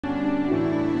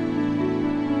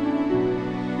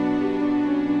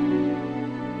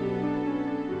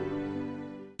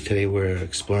Today we're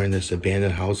exploring this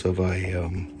abandoned house of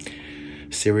a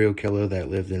serial killer that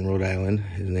lived in Rhode Island.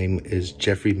 His name is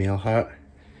Jeffrey Mailhot.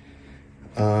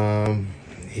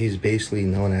 He's basically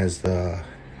known as the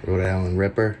Rhode Island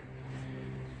Ripper.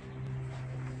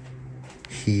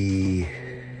 He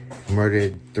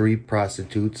murdered 3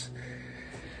 prostitutes.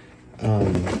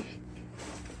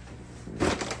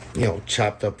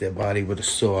 Chopped up their body with a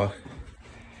saw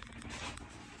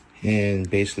and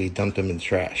basically dumped them in the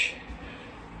trash.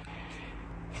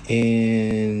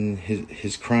 And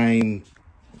his crime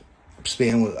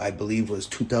span, I believe, was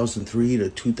 2003 to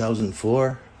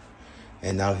 2004.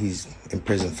 And now he's in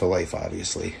prison for life,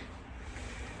 obviously.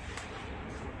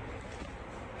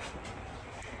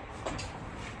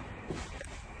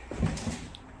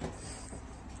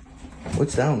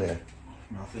 What's down there?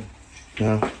 Nothing.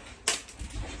 No?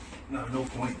 No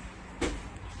point.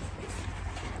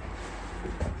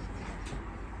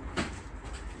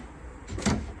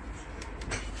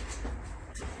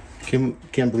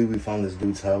 Can't believe we found this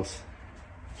dude's house.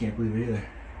 Can't believe it either.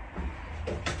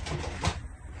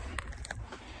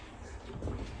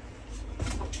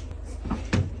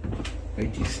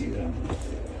 Wait till you see them.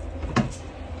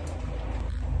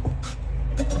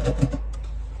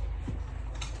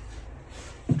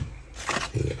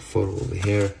 We got a photo over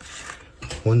here.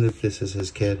 Wonder if this is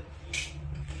his kid.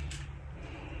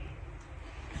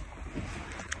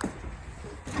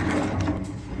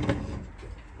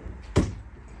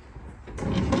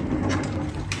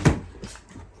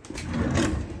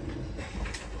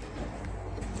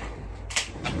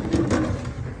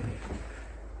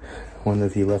 Wonder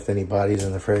if he left any bodies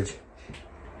in the fridge.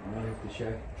 I might have to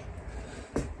check.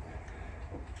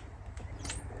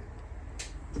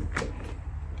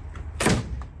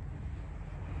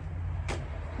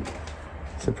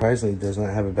 Surprisingly, does not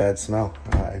have a bad smell.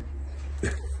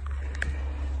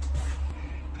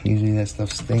 Usually that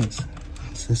stuff stinks.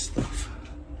 What's this stuff?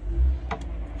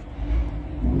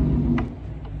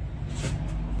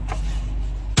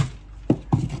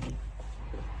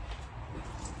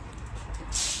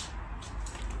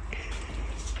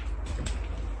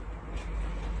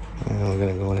 We're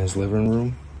gonna go in his living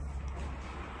room.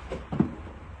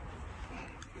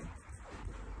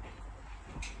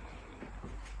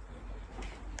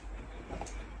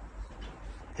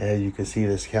 Yeah, you can see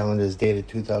this calendar is dated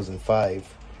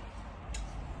 2005.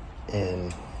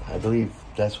 And I believe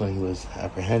that's when he was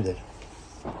apprehended.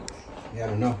 Yeah, I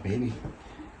don't know, maybe.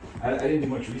 I didn't do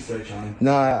much research on it.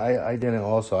 No, I didn't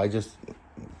also. I just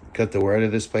got the word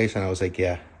of this place and I was like,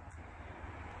 yeah,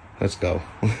 let's go.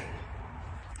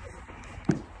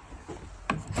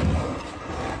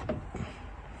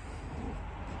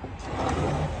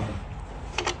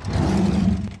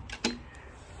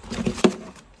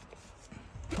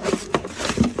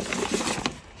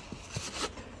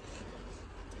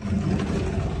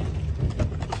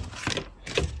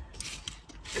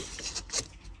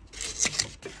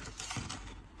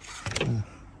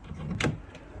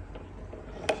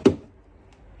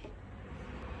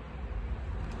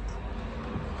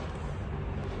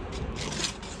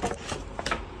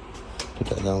 Put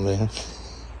that down there.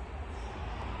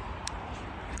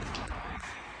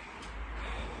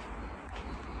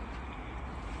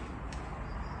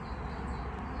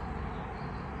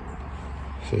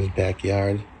 So his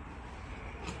backyard.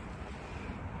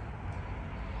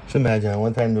 Just imagine,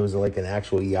 one time there was like an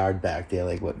actual yard back there,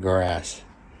 like with grass.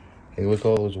 Like look at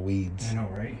all those weeds. I know,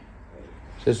 right?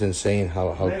 It's just insane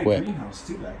how They had a quick. greenhouse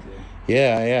too back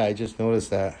there. Yeah, I just noticed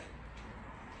that.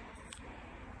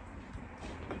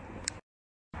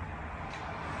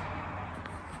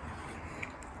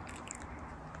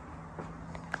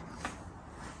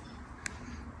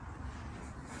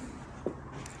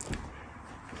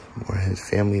 More of his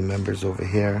family members over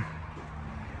here.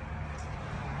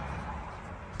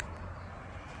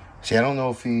 See, I don't know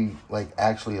if he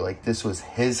actually this was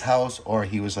his house or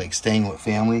he was staying with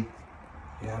family.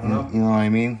 Yeah, I don't know. You know what I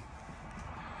mean?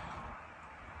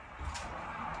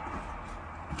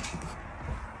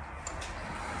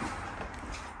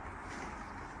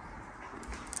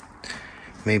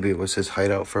 Maybe it was his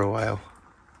hideout for a while.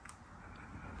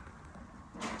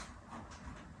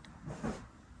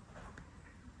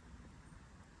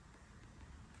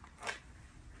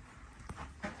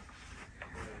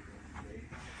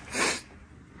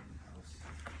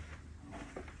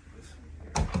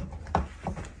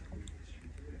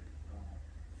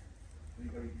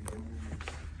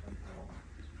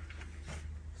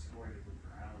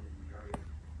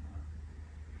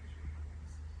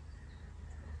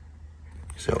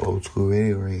 It's an old school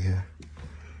radio right here.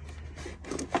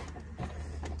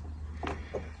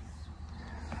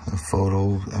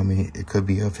 photo. I mean, it could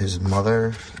be of his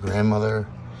mother, grandmother.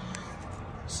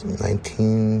 It's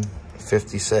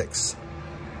 1956.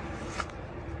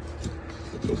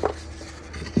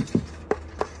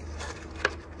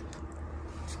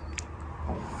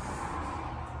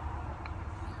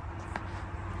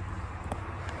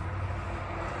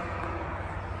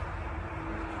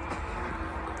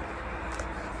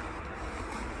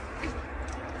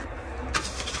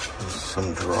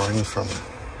 Some drawings from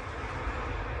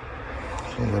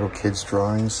some little kids'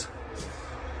 drawings.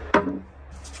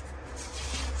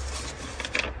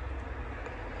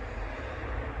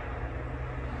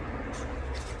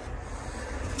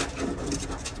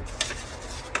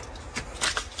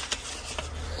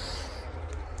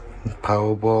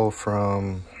 Powerball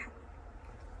from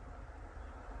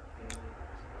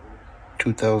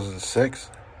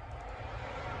 2006.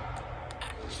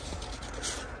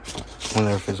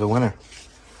 Wonder if it's a winner.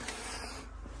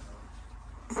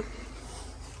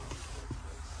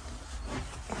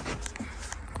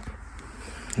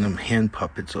 And them hand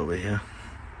puppets over here.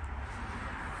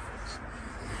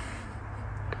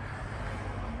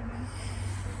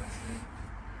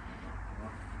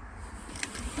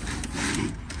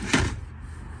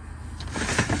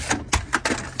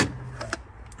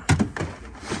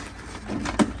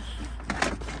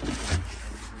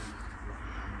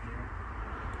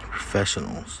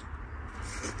 Professionals.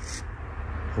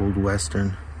 Old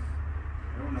Western. I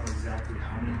don't know exactly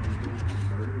how many people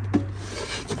were murdered.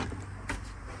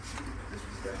 This was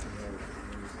definitely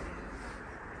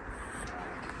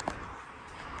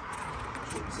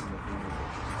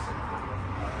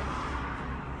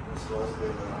this was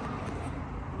the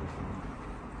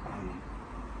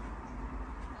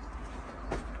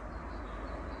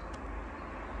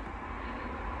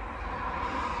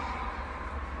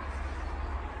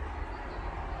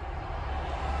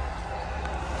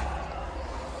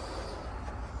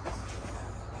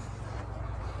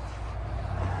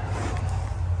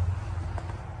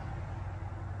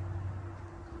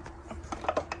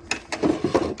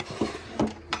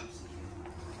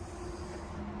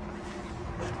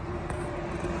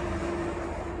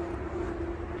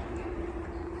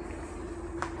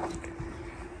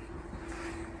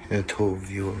a total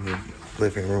view of the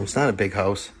living room. It's not a big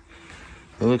house.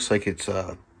 It looks like it's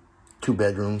 2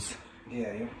 bedrooms.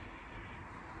 yeah.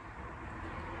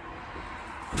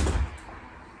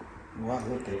 Wow,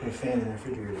 look, they put a fan in the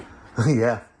refrigerator.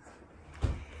 Yeah.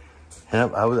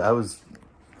 And I was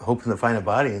hoping to find a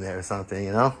body in there or something,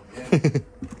 you know? Yeah.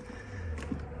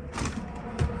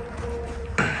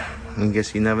 I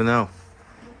guess you never know.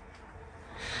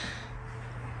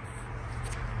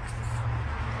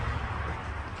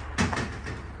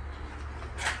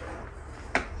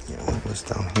 Yeah, what's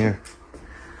down here?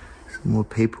 Some more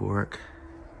paperwork.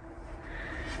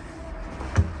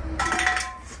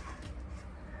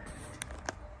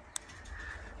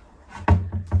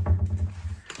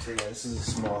 So yeah, this is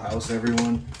a small house,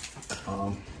 everyone.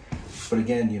 But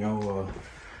again, you know,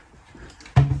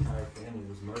 our family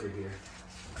was murdered here.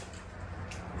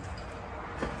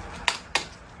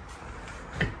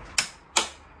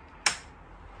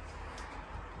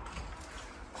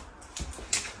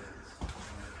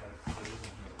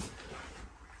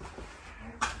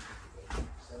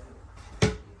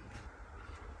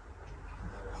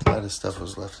 A lot of stuff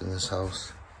was left in this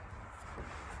house.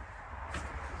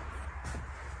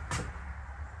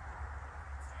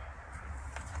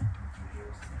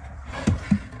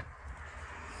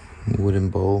 Wooden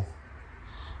bowl.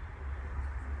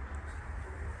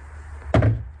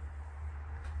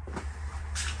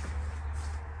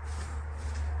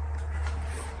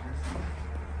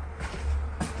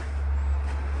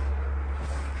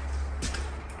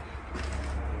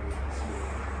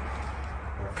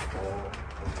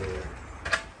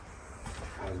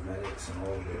 Cosmetics and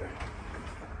all there.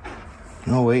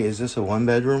 No, wait, is this a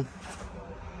 1-bedroom?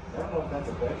 I don't know if that's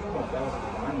a bedroom or if that was a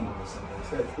dining room or something. It's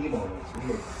got a table on it. It's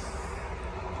weird.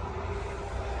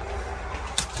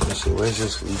 Let me see, where's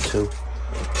this lead to?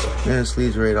 Yeah, this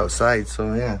leads right outside,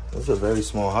 so yeah, this is a very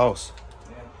small house.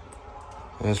 Yeah.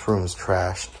 And this room is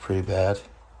trashed pretty bad.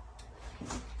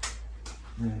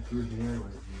 And through here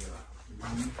was the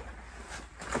room.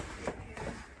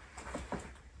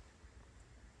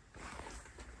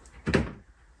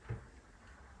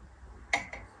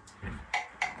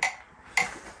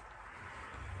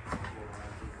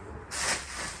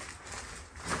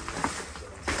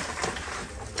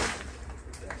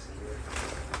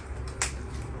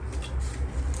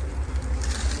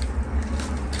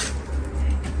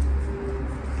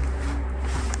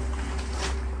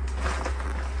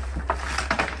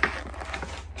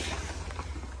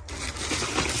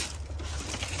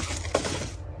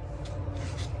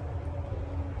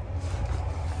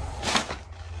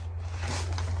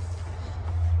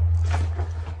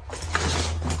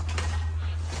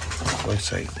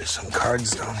 Looks like there's some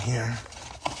cards down here.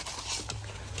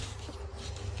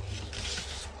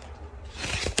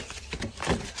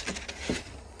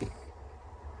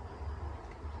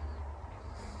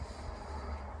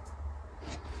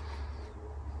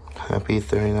 Happy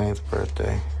 39th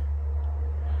birthday.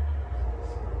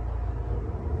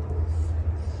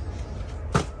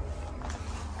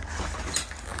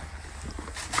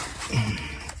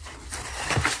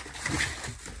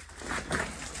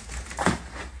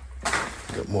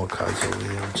 Got more cards over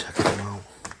here. Check them out.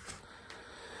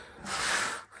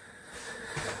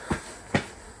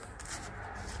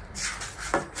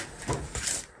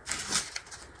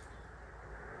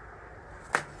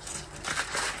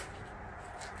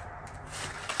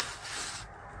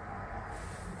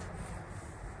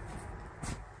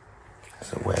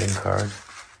 It's a wedding card.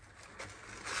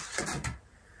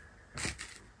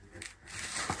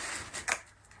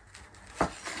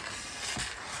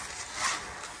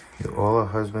 You're all a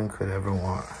husband could ever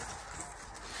want.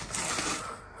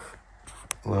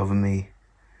 Loving me.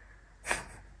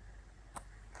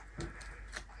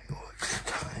 Good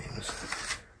times.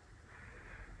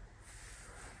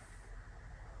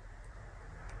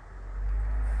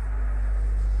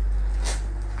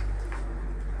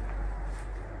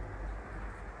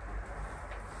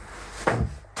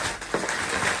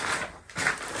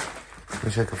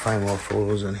 Wish I could find more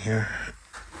photos in here.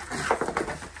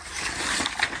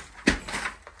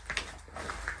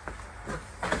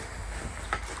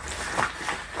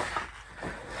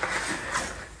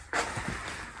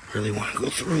 Really want to go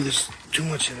through this, too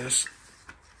much of this.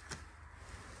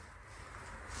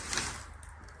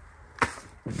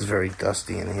 It's very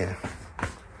dusty in here.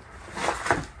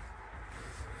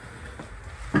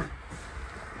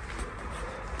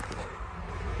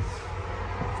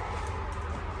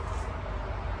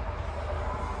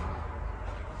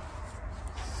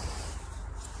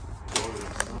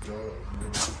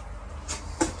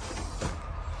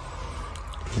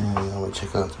 And I'm gonna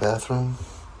check out the bathroom.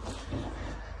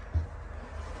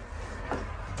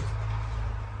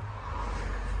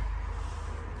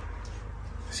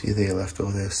 See, they left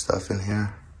all their stuff in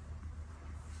here.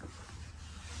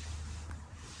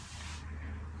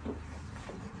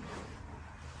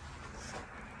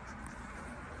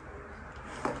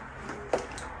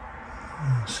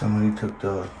 Somebody took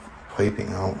the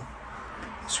piping out.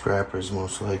 Scrappers,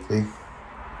 most likely.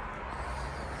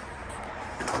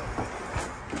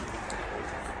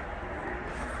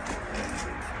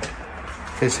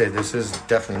 Like I said, this is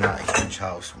definitely not a huge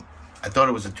house. I thought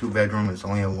it was a 2-bedroom. It's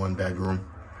only a 1-bedroom.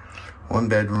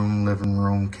 1-bedroom, living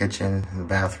room, kitchen, and a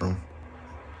bathroom.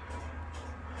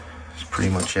 That's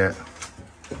pretty much it.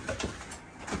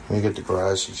 Let me get the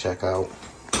garage to check out.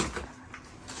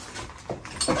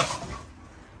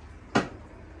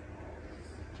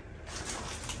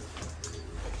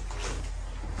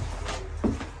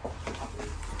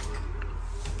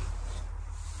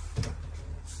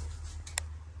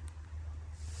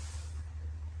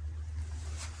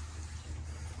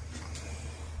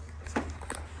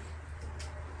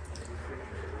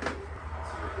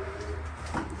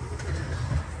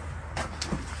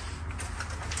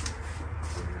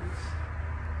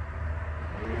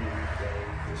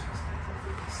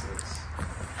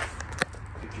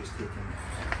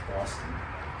 Boston.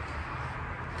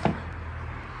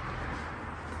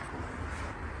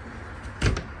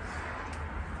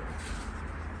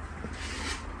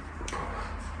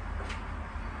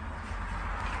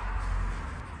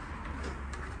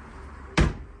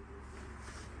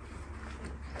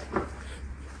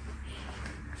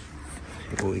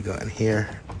 See what we got in here.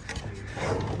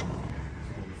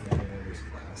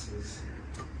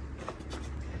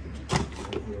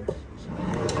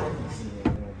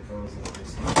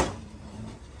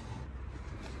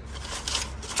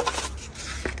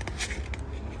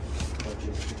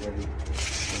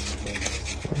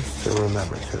 Still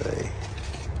remember today.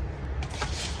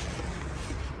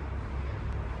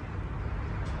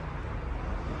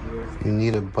 If you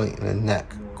need a bite in the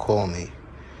neck, call me.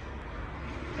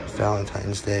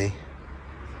 Valentine's Day.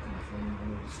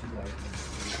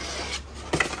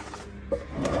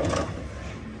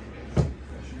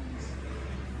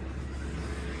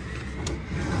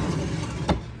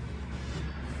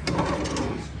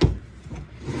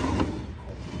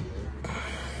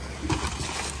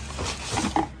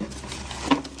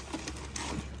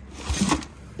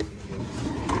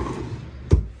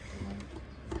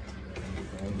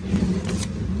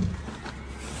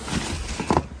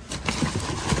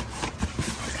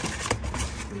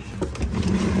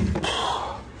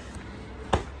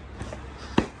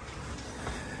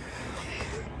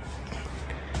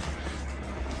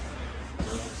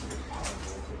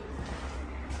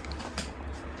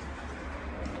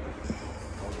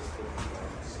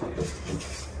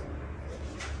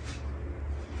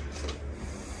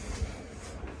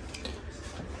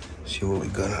 See what we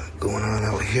got going on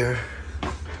out here.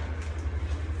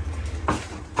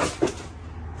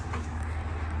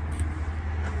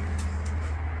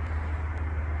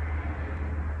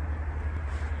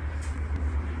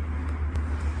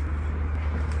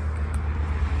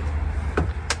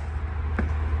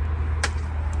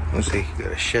 Looks like you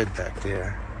got a shed back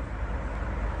there.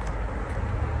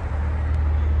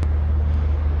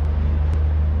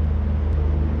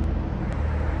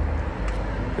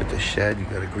 With the shed, you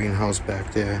got a greenhouse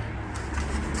back there.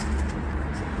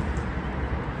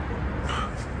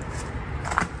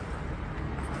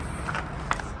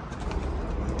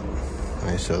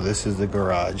 Alright, so this is the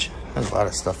garage. There's a lot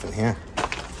of stuff in here.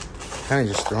 Kind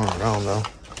of just thrown around though.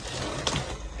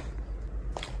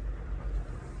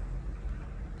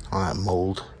 All that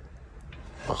mold.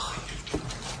 Ugh.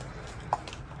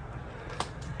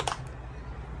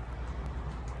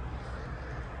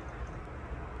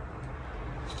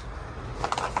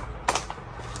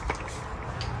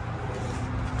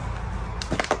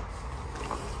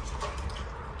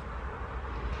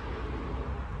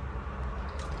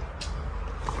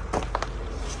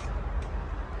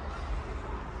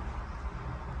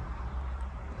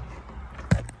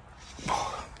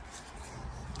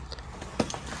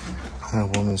 A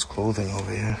woman's clothing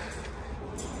over here.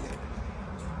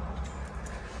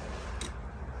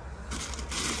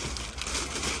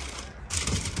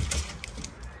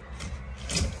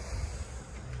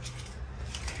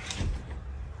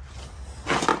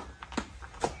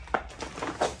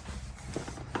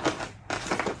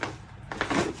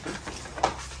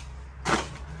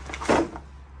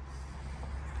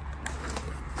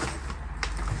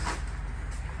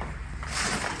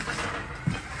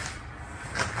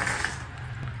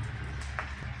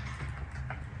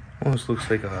 Almost looks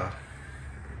like a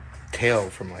tail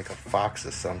from like a fox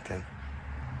or something.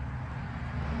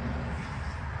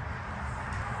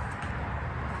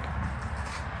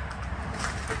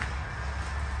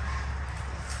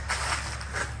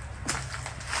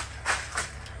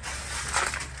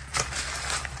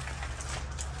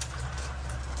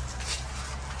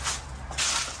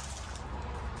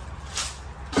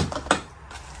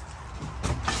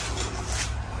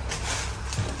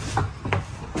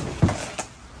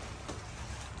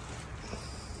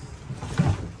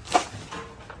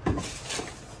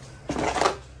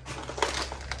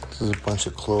 There's a bunch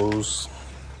of clothes.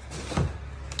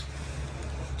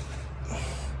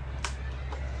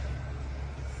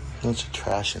 Bunch of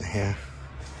trash in here.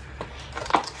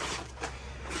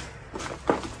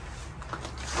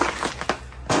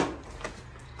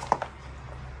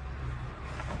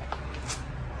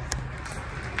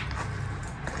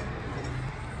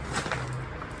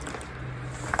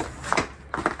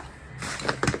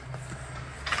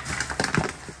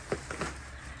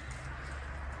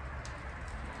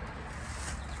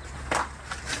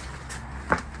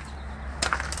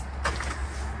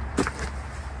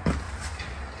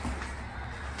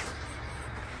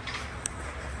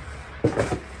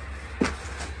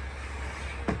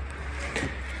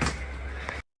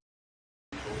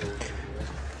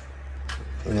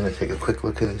 We're gonna take a quick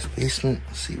look in this basement,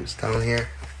 see what's down here.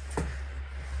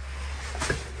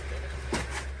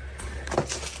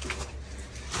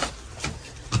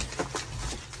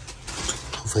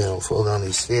 Hopefully I don't fall down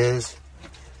these stairs.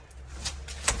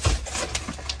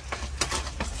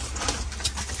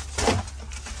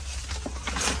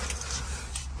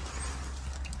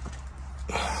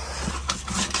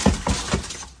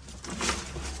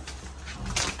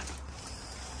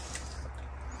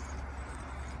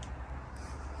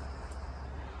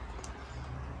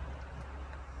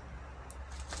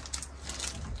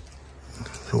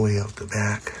 Way out the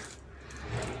back,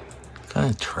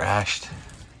 kind of trashed.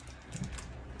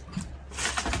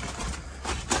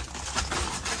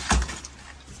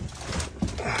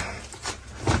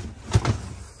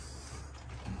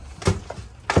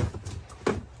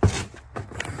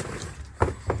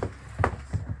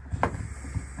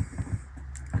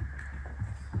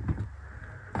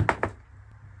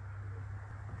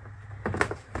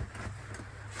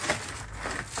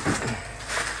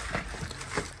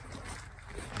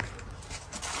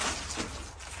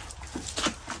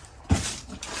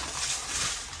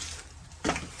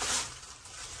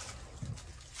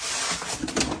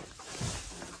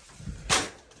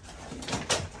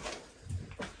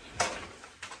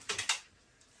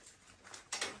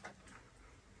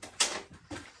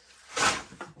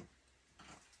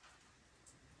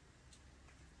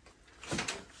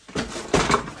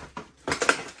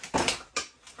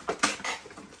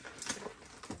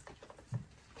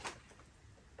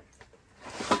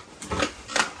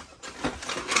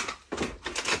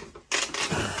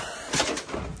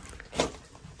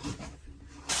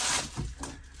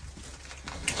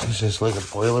 There's like a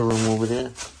boiler room over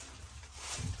there.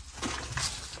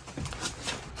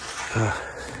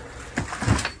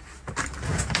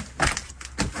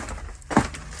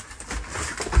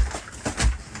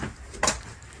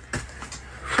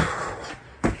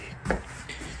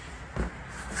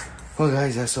 Well,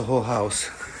 guys, that's the whole house.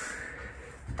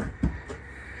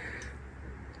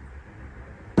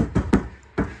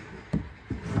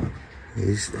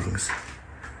 These things.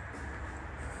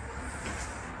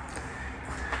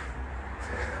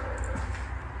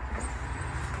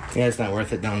 Yeah, it's not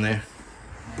worth it down there.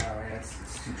 No, yeah,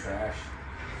 it's too trash.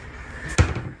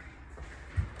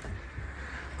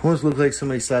 Almost looked like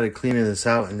somebody started cleaning this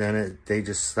out and then they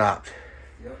just stopped.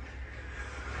 Yep.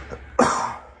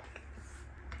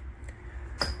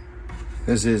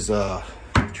 This is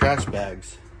trash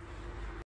bags.